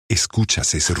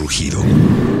¿Escuchas ese rugido?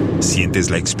 ¿Sientes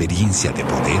la experiencia de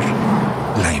poder?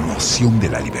 ¿La emoción de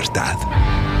la libertad?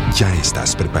 Ya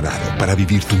estás preparado para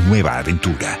vivir tu nueva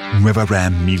aventura. Nueva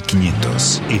Ram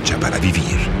 1500, hecha para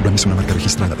vivir. Ram es una marca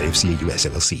registrada de FCA US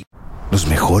LLC. Los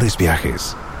mejores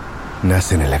viajes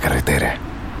nacen en la carretera,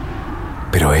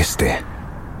 pero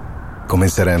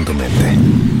comenzará en tu mente.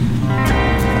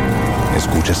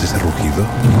 ¿Escuchas ese rugido?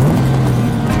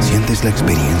 ¿Sientes la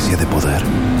experiencia de poder?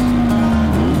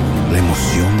 ¿La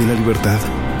emoción de la libertad?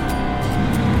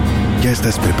 Ya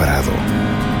estás preparado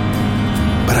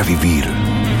para vivir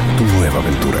tu nueva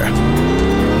aventura.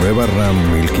 Nueva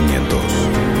Ram 1500,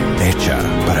 hecha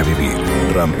para vivir.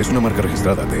 Ram es una marca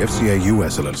registrada de FCA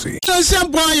US LLC.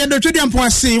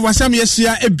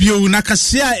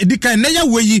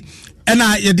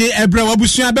 Ena yede ebra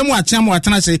wabusua be mu atem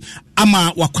watena se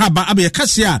ama wakwaba abe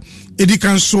kasia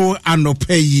edikan so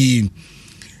anopayi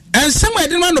ensema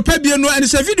yede no anopa bie no ene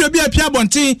se video bi apia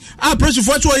bonten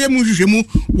aprosifo to oye mu hwehwemu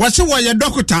wose woye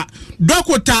dokota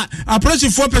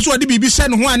aprosifo peso de bibi se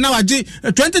no ho ana waje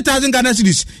 20,000 Ghana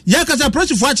cedis ya kasa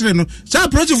aprosifo akire no sa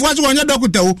aprosifo aso wonya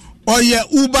dokota o oye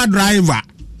Uber driver.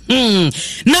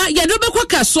 Na yedo bekwa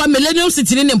kaso millennium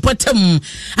city ne mpotam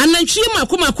anantwie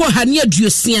makoma hane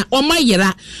aduosia o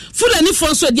mayera Fulani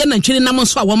fonso de anantwie nam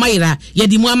so a wo mayera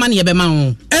yedi mu ama ne yebema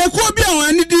ho ko bia ho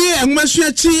ani di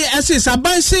enwasuachi esesa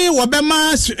banse wo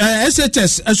bema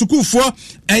SHS asukufo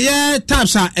eye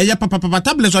tabs a eye papa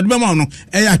tablets o de bema no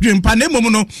eye adwempa na emom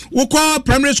no wo kwa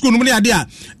primary school no ne ade a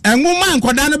enwoma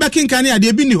nkoda no bekinka ne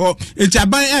ade bi ni ho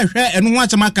etiaban ehwe eno ho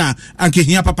atemaka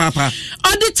ankehia papa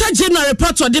auditor general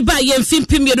report de ba ye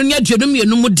mfimpi mienu ne aduonu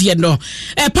mienu mu de no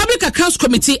public accounts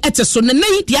committee eteso ne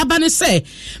nayi de aba ne se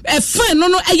fa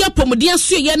no eye pomodian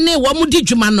so ye ne wo mu di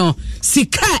dwuma no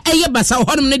sika eye basa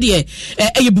honom ne de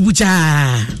eye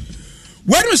bubuja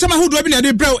Where some who do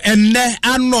be bro and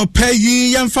no pay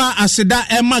yamfa asida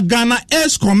Emma Ghana Air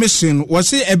Commission was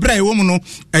say a brave woman no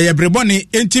a breboni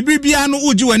enti bibia no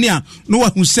ujiwania no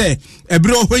who say a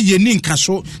bro where ye nin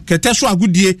kaso keteso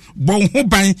agudie bon ho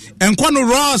ban enko no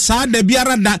raw sa da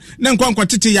biara da na enko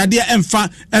kwatete yade emfa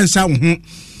ensa ho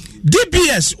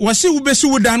DBS wasi ubesi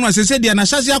wudanu asese dia na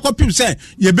hyase akopim se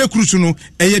ye bekrusu no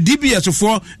eye DBS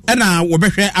for na wo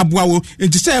behwe aboawo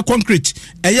enti se concrete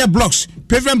eye blocks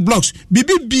pavement blocks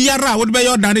bibi biara wo be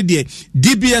yodane de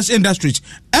DBS Industries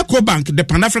Ecobank the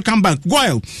Pan African Bank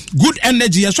Goil Good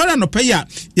Energy yesora no pay ya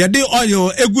ye de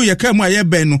oil egu ye kamu aye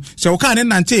ben no se wo kan ne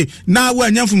nante na wo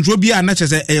anyamfumso bia na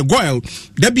chese eye Goil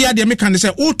da bia de meka ne se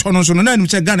wo tono so no na enu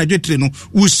se Ghana dwetire no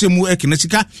wo semu ekina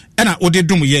sika na wo de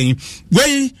dum yen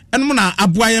wei enu na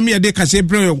aboa me de kase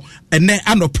bro ene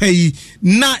anopai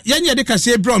na yenye de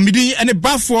kase bro midi ene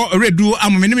bafo redu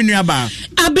amomene menu aba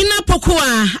abina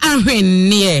pokoa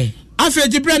ahwennie afa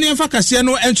gibra ne mfa kase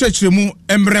no enchechiremu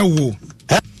emrewo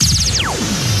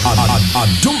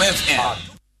Adom FM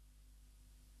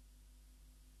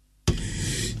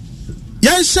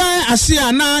yansa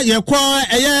asia na yekwo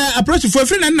eye approach for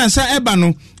free na nansa eba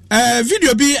no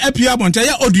video bi apia bonta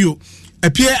ya audio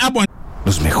apia abon.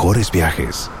 Los mejores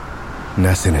viajes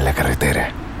nacen en la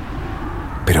carretera,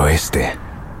 pero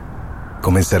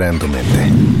comenzará en tu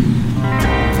mente.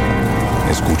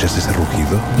 ¿Escuchas ese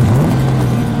rugido?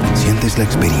 ¿Sientes la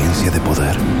experiencia de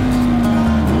poder?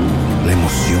 ¿La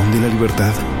emoción de la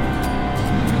libertad?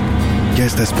 Ya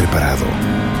estás preparado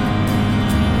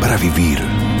para vivir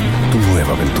tu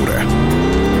nueva aventura.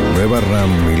 Nueva Ram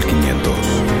 1500,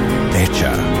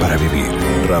 hecha para vivir.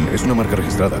 Ram es una marca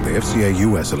registrada de FCA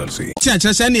US LLC.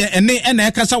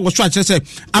 Ene kasa wo so achese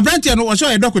abrantia no wo so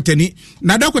edokotani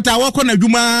na dokota wo kɔ na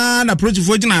dwuma na approach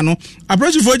fo gina no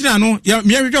ya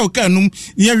hwehwe o kanum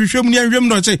ya hwehwem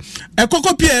no che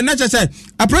ekokɔ pie na chese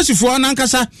approach fo na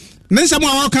nkasa ne nsɛm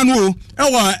a wo kan wo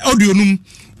ɛwɔ audio num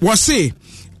wo se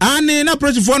ane na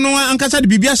projifo no ankasa de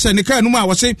bibia senika num a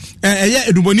wo se eye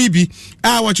eduboni bi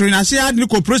a wo twere na se ad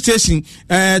ko pro station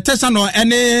tesano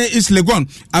ene is legon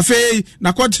afi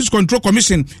narcotics control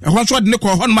commission ehon so de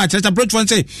ko hon ma cheta projifo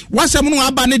say wasem no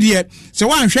aba ne de se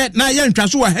wanhwɛ na ye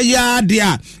ntwaso wa ha ya de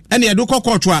a ene ye do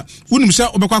kokoto a wunum se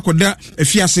obekwa koda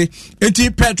afiase enti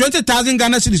 20,000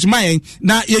 Ghana cedis mayen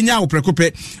na yenya wo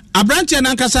prekope abrantia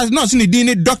na ankasa no se ne din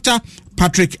ni Dr.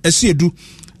 Patrick Asiedu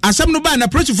asam no ba na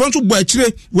approach front so bo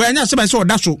akire we anya se ba se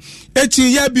oda so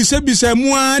eti ya bisa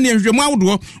mu an ehwemu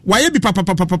awodo wa ye bi papa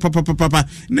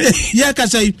ya ka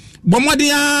sai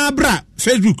bomode abra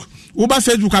Facebook wo ba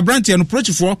Facebook abrantie no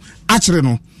approach for akire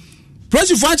no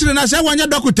approach for akire na se wonya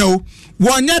dokota o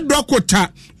wonya dokota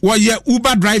wo ye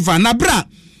Uber driver na bra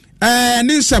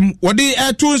ninsem wodi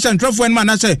to central phone man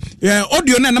na say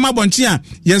audio na na mabonche a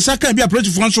yensa kan bi approach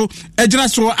for so agina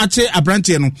so ate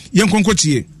abrantie no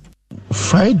yenkonkotie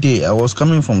Friday, I was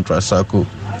coming from Trasaco.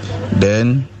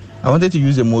 Then I wanted to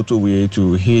use the motorway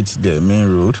to hit the main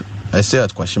road. I stay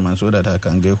at Kwashiman so that I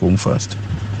can get home fast.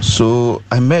 So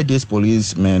I met these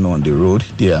policemen on the road.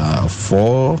 They are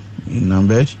 4 in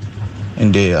numbers,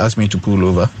 and they asked me to pull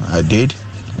over. I did.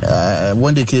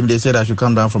 When they came, they said I should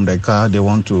come down from the car. They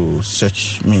want to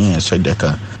search me and search the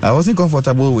car. I wasn't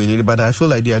comfortable with it, but I feel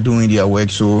like they are doing their work,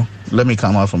 so let me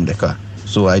come out from the car.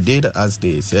 So I did as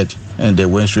they said, and they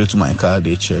went straight to my car.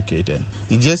 They checked it, and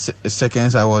in just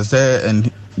seconds I was there,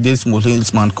 and this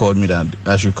policeman called me that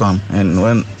I should come. And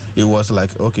when it was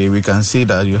like, okay, we can see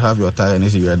that you have your tie, and he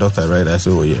said, you're a doctor, right? I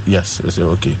said, oh, yeah. Yes. I said,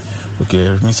 okay,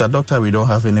 Mr. Doctor, we don't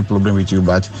have any problem with you,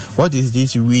 but what is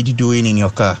this weed doing in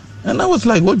your car? And I was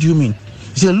like, what do you mean?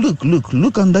 He said,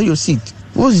 look under your seat.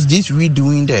 What is this weed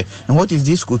doing there? And what is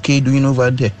this cocaine doing over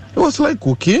there? It was like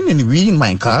cocaine and weed in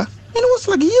my car. And it was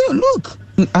like, yeah, look.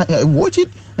 I watched it,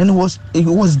 and it was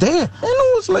there. And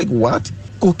I was like, what?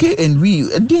 Cocaine and weed.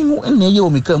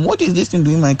 What is this thing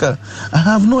doing in my car? I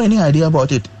have no any idea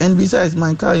about it. And besides,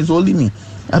 my car is holding me.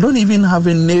 I don't even have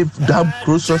a that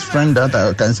closest friend that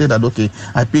I can say that, okay,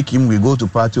 I pick him, we go to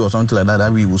party or something like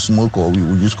that we will smoke or we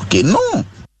will use cocaine. No.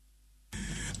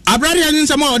 Abrari anin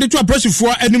sama odi to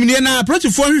aprosifo enumnie na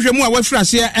aprosifo hwehwemu a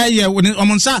wafirase eye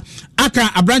omonsa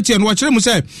aka abrantie no kire mu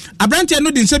se abrantie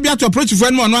no di nse bia to aprosifo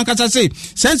no ono ankasa se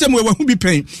sense mu wahu bi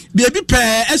pen bia bi pe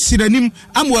asiranim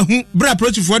amwahu bra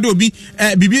aprosifo de obi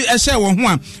bibi ehye wo ho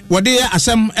a wode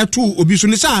asem eto obi so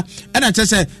ne sa na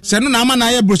tese se no na ama na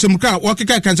ye brosemka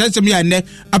wokeka kan sense ya ne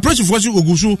aprosifo so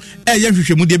ogusu eye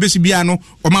hwehwemu de besi bia no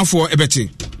omafo ebete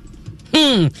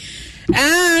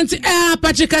and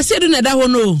Patrick Kasiebo na da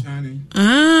hono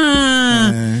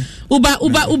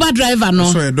Uber driver no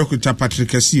so Dr. Patrick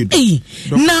Kasiebo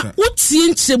na utie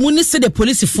nchemu ni se the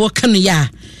police for kan ya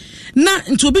na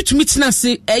nti obi tumi tina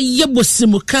se ye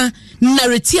bosimuka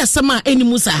narrate asama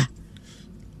animu sa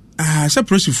se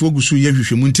police for gusu ye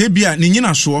hwehwemu nte bia ne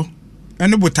nyina so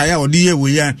ene botaya odi ye wo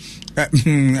ya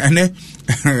ene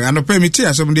anope miti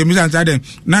asem de mizan taden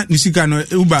na nisika no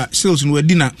Uber sales no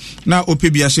adina na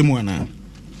opebi asemu ana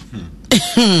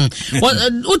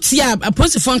utia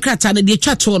aposi phone krata na de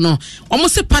twato no omo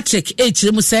se Patrick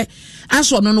echire mu se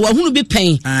aso no no wahunu bi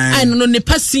pen ai no ne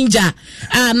passenger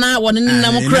na won ne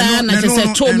nam kra na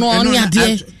se to no ne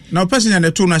ade na passenger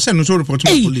na to na se no so report to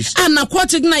police na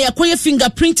court na yakoye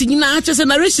fingerprint na ache se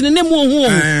narration ne mu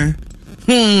ohu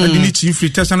adini chief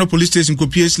Tesano police station ko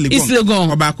PS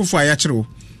Legon obakofo ayakere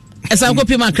esa ko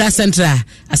pima crash center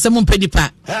asemu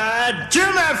pedipa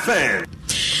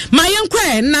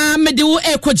mayenkwe na mediwo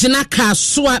ekogina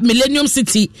kasoa millennium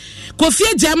city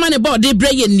kofie Germany board de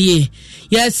breye nie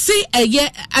yesi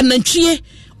eye anantwie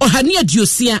ohane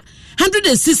adiosia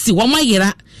 160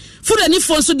 womayira Fulani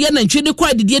fonso de anantwie de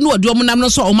kwa didie no ode omunam no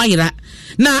so omayira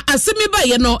na asemi ba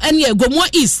ye no ene egomwa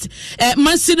east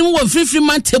mansini wo free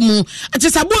mantemu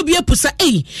atesabo obi epusa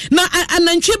na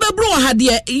anantwie bebro ha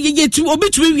de yetu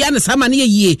obitumi wia ne sama ne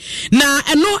yie na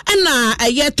eno ena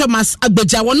eye Thomas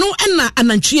Agbeja wono ena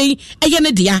anantwie eye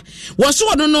ne dia wo so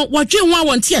wono no wotwe ho a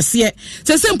wonte ase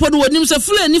sesempo no wonim se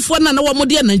Fulani fo na wo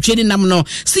mode anantwie ni nam no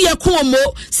si yakomo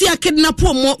si yakidnap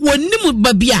mo wonim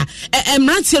babia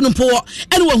emrantie no po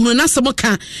ene wo hunu na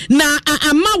semoka na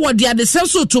ama wode ade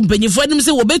senso to mpanyifo anim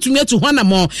se wobetumi atu hwana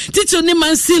mo titi ni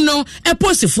mansi no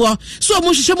eposifo so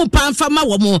mo hwehwe mu pamfa ma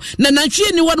wo mo na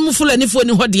nantwie ni wonu Fulani fo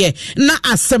ni hode na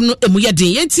asem no emuyeden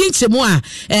yenti nchemu a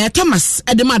Thomas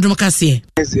Adom Kasiebo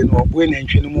eze no bo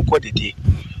nantwie no mu kodede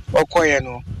okoye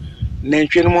no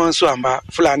nantwie no mo nso amba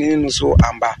Fulani no so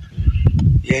amba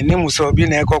ye ni muso obi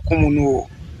na ekokumu no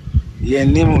ye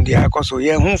ni mu dia akoso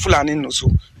ye hu Fulani no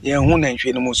so ye hu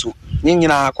nantwie no mu so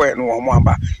nyina akoye no wo mo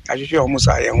amba ahwehwe wo mo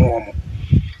sa ye hu wo mo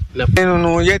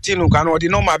no yeti no kan odi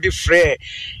no ma bi frɛ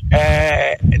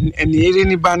eni eri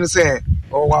ni ba no sɛ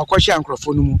o wa kwɔhye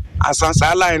ankrofo no mu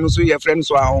asansa line no so ye frɛ no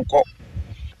so ahonkɔ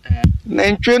na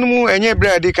ntwe no mu enye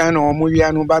brɛ kan no omo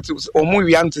wia no but omo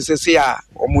wia no te sɛ se a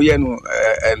omo ye no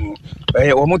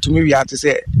omo tumi wia te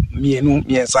sɛ mienu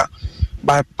miensa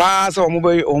ba pa sɛ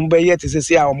omo be ye te sɛ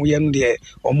se a omo ye no de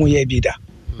omo ye bi da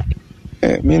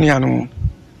mi ni anu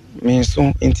mi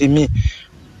so intimi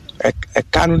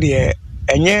kanu de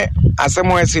enye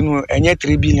asemo esinu enye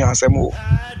 3 billion asemo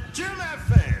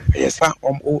yes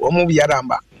omo biara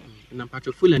mba na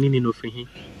pato Fulani ni no frihi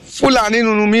Fulani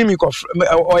no mi ko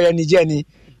oya nigeni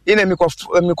ina mi ko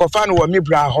fa no wo mi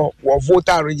bra ho wo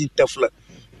voter register fla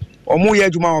omo ye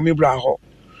adwuma wo mi bra ho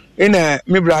ina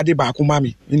mi bra de ba ko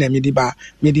mami ina mi di ba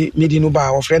mi di no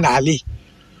ba wo friend Ali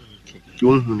mi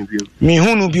hunu bio mi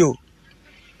hunu bio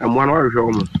Amwano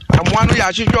ahwehwe amwano ya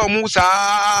hwehwe omu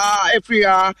saa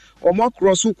efria omo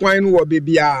cross kwan no wo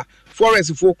bebia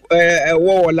forest folk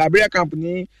wo Liberia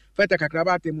company feta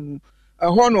kakraba temu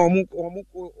ho no omu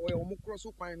cross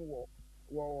kwan no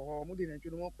wo omu de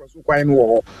nantwe no cross kwan no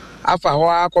wo afa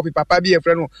ho akopi papa bi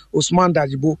efre no Usman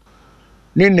Dajibo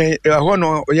ne ho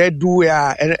no ye du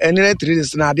ya ene 3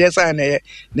 days na de sign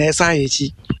na sign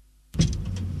echi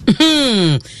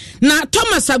na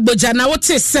Thomas Agboja na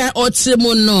wote se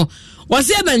otimu no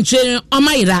wose adantwe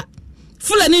omayira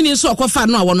Fulani ni so akofa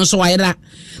no awono so wayira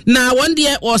na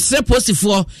wonde osre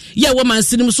posifo ye wo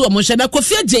mansinim so omo hweda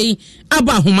Kofi Agye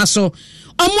aba homa so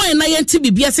omo na yenti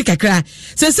bibia se kakra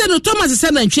se no Thomas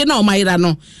se nantwe na omayira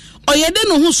no oyede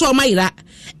no hu so omayira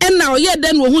enna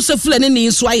oyede no hu so Fulani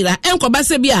ni so ayira enkoba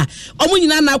se bia omo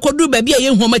nyina na akodu ba bia ye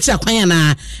hu ma kira kwan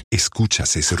na.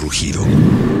 Escuchas ese rugido.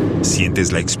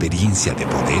 Sientes la experiencia de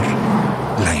poder,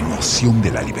 la emoción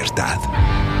de la libertad.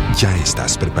 Ya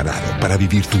estás preparado para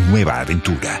vivir tu nueva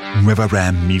aventura. Nueva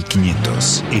Ram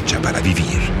 1500, hecha para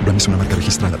vivir. Ram es una marca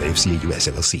registrada de FCA US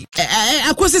LLC.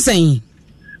 Akwose sen?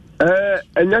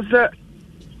 Enyase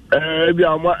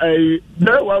biama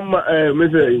de wama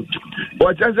mesei.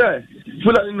 Wachase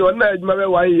Fulani no na ejuma be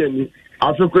wan yeni.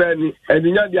 Afekura ni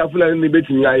edinya dia Fulani ni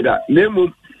betini aida.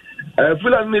 Nemu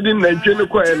Fulani din nantwe no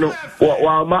koe no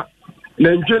wa ama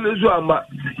nantwe no so ama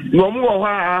no mu wo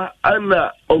ha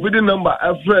ana obidi number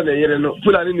afre na yire no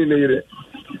Fulani ni yire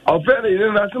ofre na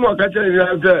yire na simo ka chere ni na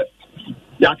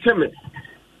ya cheme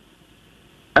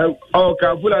o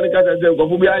ka Fulani ka chere ko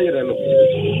fu bi ayire no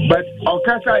but o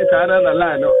ka sai ka na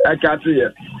line no e ka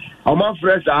tiye o ma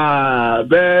fresh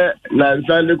be na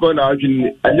nsale ko na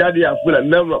odwini ajade ya Fulani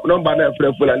number na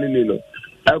afre Fulani ni no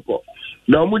eko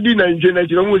na mudi na njene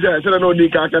chiro mu se na odi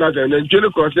ka akara se na njene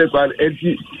cross kwa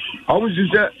enti awu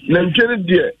sise na njene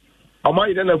die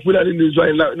amayi na Fulani ni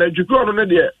zo na njukro no ne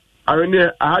die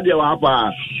awene ahade wa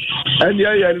hapa eni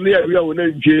ya ni ya wi wo na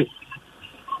nje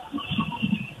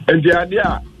enti ade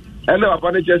a ene wa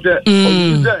pa ne chese o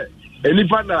sise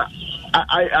enipa na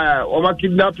o ma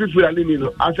kidnap Fulani ni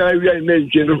no asara wi na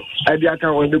nje no ade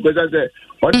aka won de ko se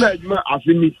on na juma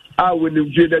afini when you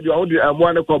do that, you want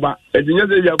to cover. And you and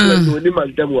to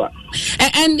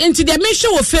the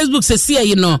mention of Facebook, say,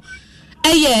 you know,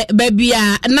 baby,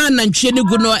 Nana and Chenny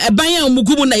Guno, a Baya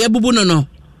Mugumu na Yabubuno.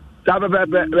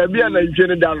 Baby, and I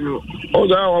Jenny down.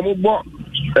 Also, I'm a boo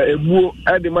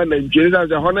at the man and Jenny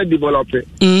as a honor developer.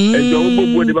 And you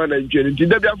will demand and Jenny. Did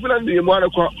they be a friend? You want to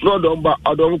call no dumba,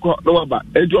 I don't call no about.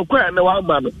 And you're quite no one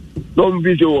man. Don't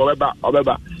visit or about.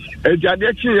 And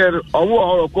Jadiachi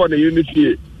or call the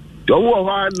unity.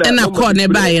 And I call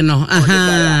nearby, you know.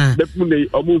 Aha.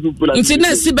 It's in a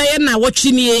Sibayana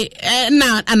watching ye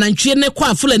now, and I'm cheering a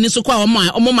quite full and so quite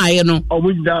my, you know.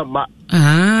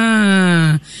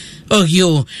 Ah. Oh,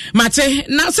 you, Mate,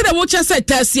 now said I watch us at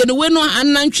Tassie and when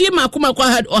I'm cheering my Kuma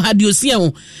had or had you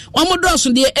seen. One more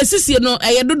dozen, dear, Essino,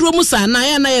 I do Musa, and I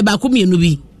am a Bakumi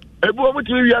Nubi. A woman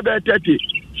to you about 30,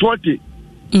 40.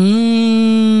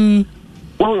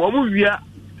 Well,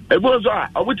 I was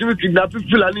I want to kidnap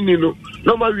Fulani no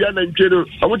we are in jail.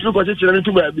 I want to go to children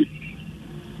to baby.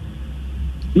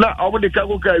 Now I want to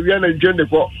go to we are in jail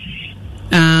for.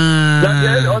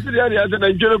 Also the other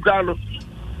in jail cano.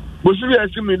 But we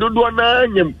assume me don't do an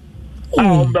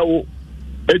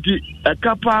a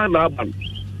capa na ban.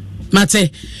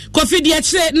 Mate, Kofi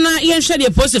Diache na yen share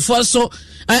the post for so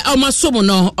almost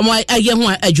no aye ho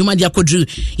adwuma dia kodru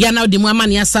ya na de mu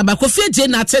amane asaba Kofi Agye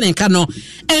na tenenka no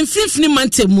emfifini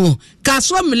mantemu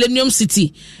Kaswa Millennium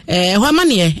City ho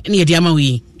amane ne de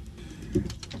amawi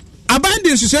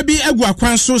abandon se bi egu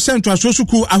akwan so central so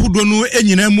suku ahodo no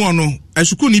enyina mu ono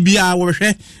asuku ni bia wo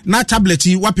hwehwe na tablet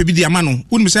wape bi de ama no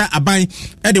wonu se aban e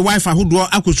de wifi ahodo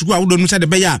akosuku ahodo no se de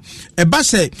beya e ba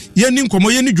se yeni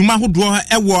nkomo yeni dwuma ahodo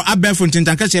ewo abefo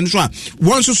ntintankase no so a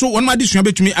won so won ma de sua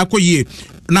betumi akoyie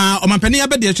na omampani ya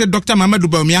bede che Dr. Mamadu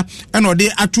Baumia ena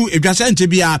ode atu edwasa nche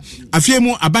bia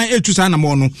afiemu aban etu sa na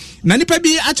mo no na nipa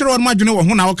bi a kire won madwene wo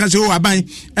ho na wo ka se wo aban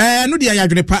no de ya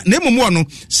adwene pa na emu no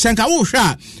senka wo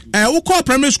hwa wo call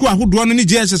primary school ahodo no ni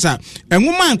JSS a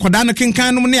enwuma nkoda no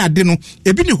kenkan no ne ade no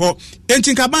ebi ni ho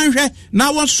entinka ban hwe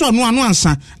na wo so no ano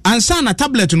ansa na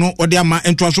tablet no ode ama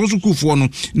entoaso sukufo no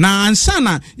na ansa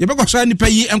na yebekwaso nipa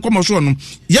yi enkomo so no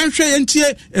yenhwe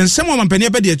yentie ensem omampani ya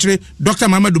bede kire Dr.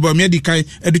 Mamadu Baumia di kan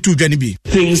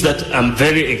things that I'm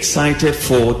very excited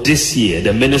for this year.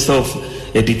 The Minister of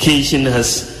Education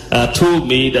has told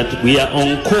me that we are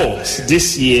on course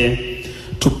this year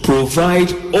to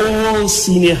provide all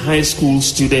senior high school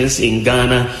students in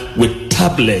Ghana with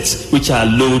tablets which are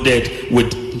loaded with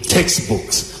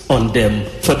textbooks on them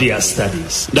for their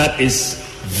studies. That is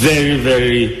very,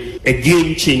 very a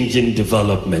game-changing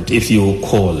development, if you will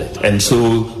call it. And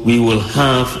so we will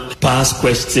have past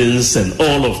questions and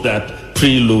all of that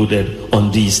preloaded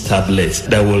on these tablets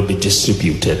that will be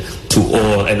distributed to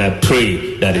all, and I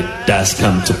pray that it does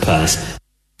come to pass.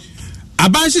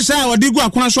 Abansi say odi gu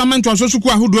akona so amanto asosuku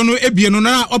ahodo no ebie no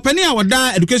na opani a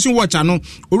woda education watch no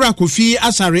owura Kofi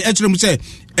Asare ekyerem say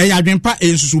eya adwenpa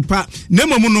ensusupa na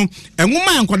momu no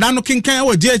enwoma enkoda no kenkan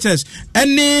wa GHS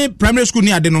ene primary school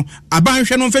ni ade no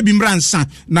abanhwe no mfa bi mransa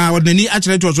na odani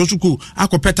akyere to asosuku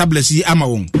akopɛ tablets yi ama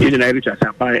won in na reach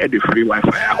asampa e free wifi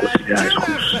akosidi high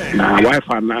schools na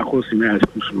wifi na akosidi high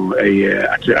schools no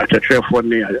a for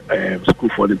ne school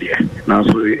for the there now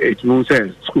so it means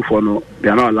say school for no they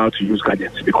are not allowed to use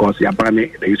gadgets because they are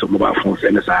banning the use of mobile phones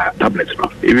and tablets no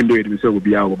even though it means will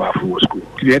be our mobile phone school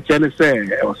the channel say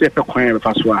or say per coin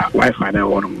Wi-Fi na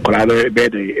one color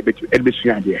bed a bit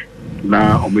there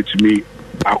now on which me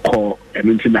I call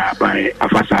and into that by a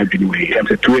facade anyway. I'm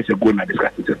 2 years ago na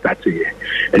discussing to start here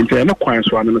and so no coins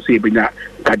so I'm going to say bring that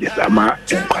gadgets ama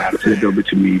and color say they'll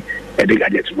to me and the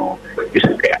gadgets no is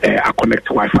a connect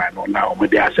Wi-Fi no now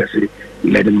with the access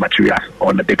learning materials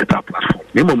on the digital platform.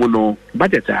 Nemo no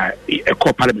budget a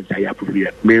core parliament I approve me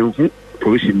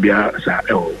provision there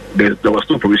was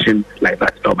no provision like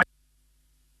that.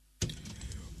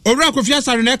 Owura Kofi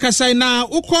Asare na kasai na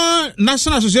ukọ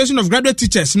National Association of Graduate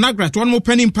Teachers NAGRAT one mo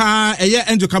panin pa eye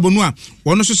Adom Kasiebo a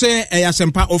wono so se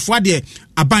eyasempa ofo ade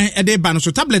aban ede ba no so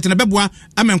tablet na beboa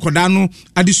amenkoda no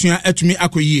adesua atumi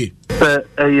akoyie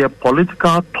a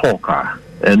political talker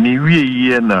ni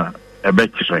wie na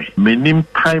ebekire menim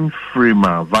time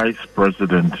frame vice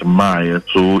president Maya,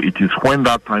 so it is when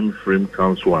that time frame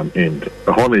comes to an end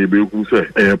how na ebeku say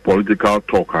a political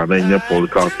talker na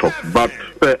political talk but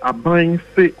a buying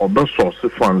say or the source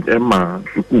fund Emma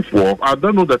I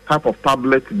don't know the type of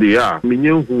tablet they are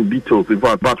minion who details in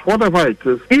fact but whatever it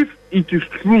is if it is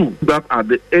true that at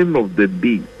the end of the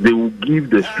day they will give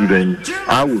the students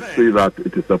I would say that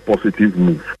it is a positive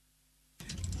move.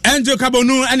 Adom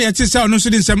Kasiebo and yet say no so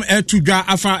din sem to dwa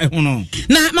afa ho no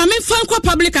na mame fankwa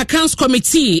public accounts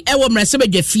committee e wo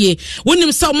mresebedwafie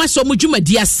wonim say o ma so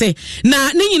mudwumadi ase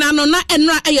na ne nyina no na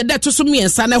enra eyede to so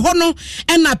miensa na ho no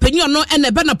na panyi no na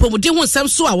be na pomudi ho nsem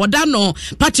so a woda no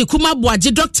party kuma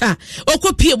boaje doctor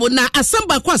okopie bo na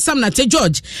asamba kwa Sam na te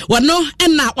George wono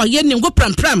na oye ni ngo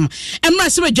prampram emra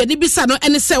sebedwani bisa no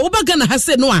ene say wo baga na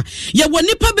hase no a ye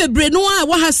woni pa bebre no a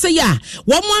wo hase ya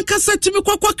wo mo ankasa tumi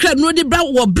kwakwa no de bra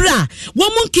wo bra wo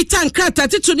mo kita nkrata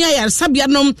tituni ayar sabia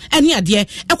nom ene ade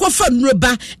ekofa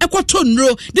nroba ekoto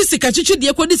nro de sika chichi de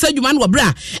ekodi sadwuma no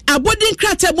bra abodi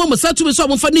nkrata mo musatumi so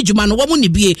mo fa ne dwuma no wo mo ne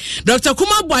bie Dr.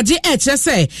 Kuma Boaje kire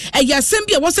say eyasem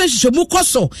bia wo san hwehwemu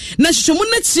koso na hwehwemu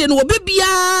na tie no obebia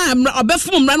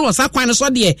obefum mra no wasa kwan no so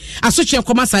de asotwe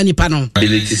koma sa nipa no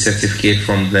ability certificate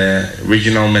from the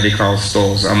regional medical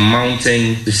stores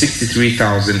amounting to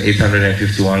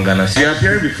 63,851 Ghana. You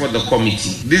appear before the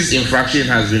committee. This infraction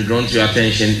has been drawn to your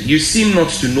attention. You seem not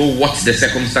to know what the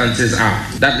circumstances are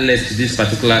that led to this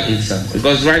particular instance,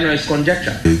 because right now it's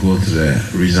conjecture. We go to the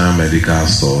regional medical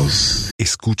stores.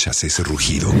 Escuchas ese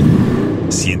rugido.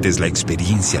 Sientes la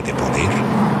experiencia de poder,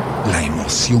 la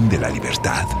emoción de la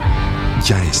libertad.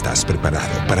 Ya estás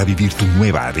preparado para vivir tu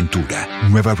nueva aventura.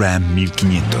 Nueva Ram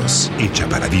 1500, hecha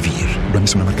para vivir. Ram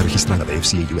es una marca registrada de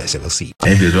FCA US LLC.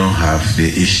 If you don't have the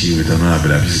issue with an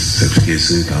ability certificate,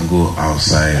 so you can go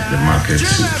outside the market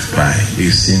to buy.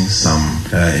 You've seen some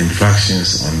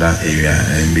infractions on that area,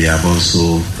 and we have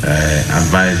also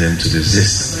advised them to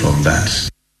desist from that.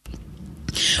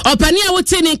 Opania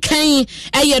wotene kan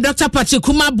Dr. Patrick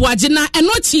Kuma Boaje na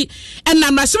enoti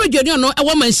enamra sebedwani no e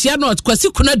wo manhia no kwasi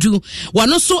kunadu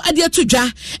wono so ade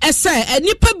atodwa ese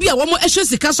nipa bia wo mo ehwe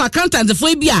sika so accountant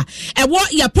fo bia e wo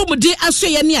ya pomode aso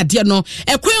ye ne ade no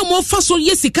ekwan mo fa so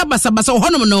ye sika basabasa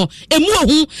honom no emu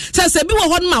ohu sese bi wo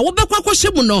honom a wo bekwa kwhye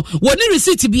mu no woni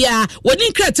receipt bia woni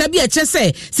nkrata bia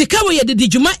chese sika wo ye de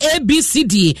djuma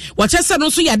ABCD wo chese no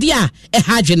so yade a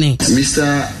hagene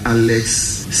Mr.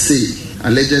 Alex say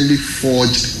allegedly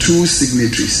forged 2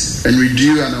 signatories and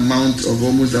withdrew an amount of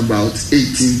almost about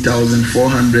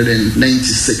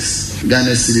 18,496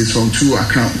 Ghana cedis from 2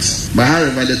 accounts. But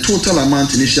however, the total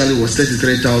amount initially was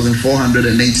 33,496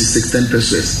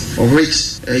 pesos, of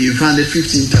which you funded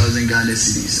 15,000 Ghana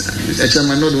cedis.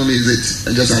 Chairman, not only is it,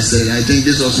 just as I said, I think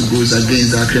this also goes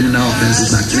against our Criminal Offences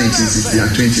Act 1960,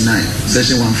 Act 29,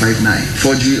 Section 159,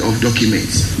 forgery of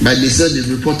documents. But they said they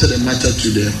reported the matter to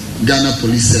the Ghana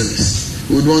Police Service.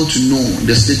 We would want to know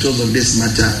the status of this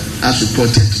matter as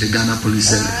reported to the Ghana Police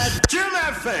Service.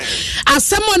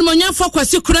 Asemo no nyafo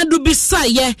kwasi kuradu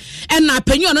bisaye na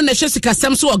apanyu no na hwesika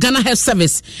sem so Ghana Health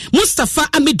Service Mustafa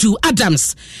Amidu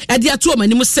Adams ediato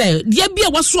manimu se dia bia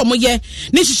waso moye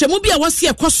ne hyehyemu bia wase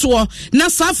ekoso na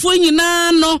saafo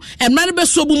nyina no emrare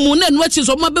beso bu mu na enu achi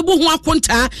so mabebu ho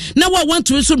akonta na wa want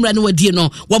to so mrane wadie no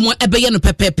wo mo ebeye no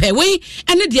pepepe we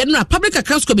ene de no Public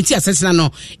Accounts Committee assessment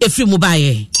no efri mu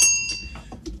baye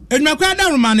Enmakwa da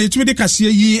romane tumide kase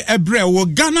yi ebre wo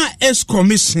Ghana S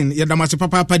Commission yadamase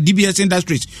papa DBS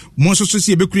Industries monso so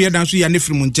se ebekuru yadan so ya ne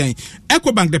firi mu nchen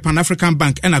Ecobank the Pan African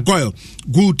Bank and Goil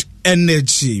Good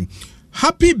Energy.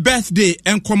 Happy birthday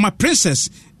Enkoma Princess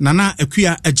Nana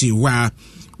Akua Ajiwa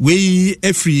we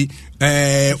efri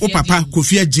o papa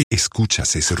Kofi Aje.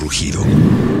 Escuchas ese rugido.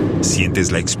 Sientes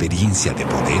la experiencia de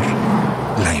poder,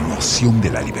 la emoción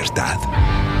de la libertad.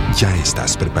 Ya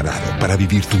estás preparado para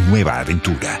vivir tu nueva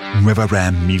aventura. Nueva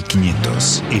Ram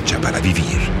 1500, hecha para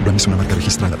vivir. Ram es una marca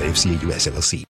registrada de FCA US LLC.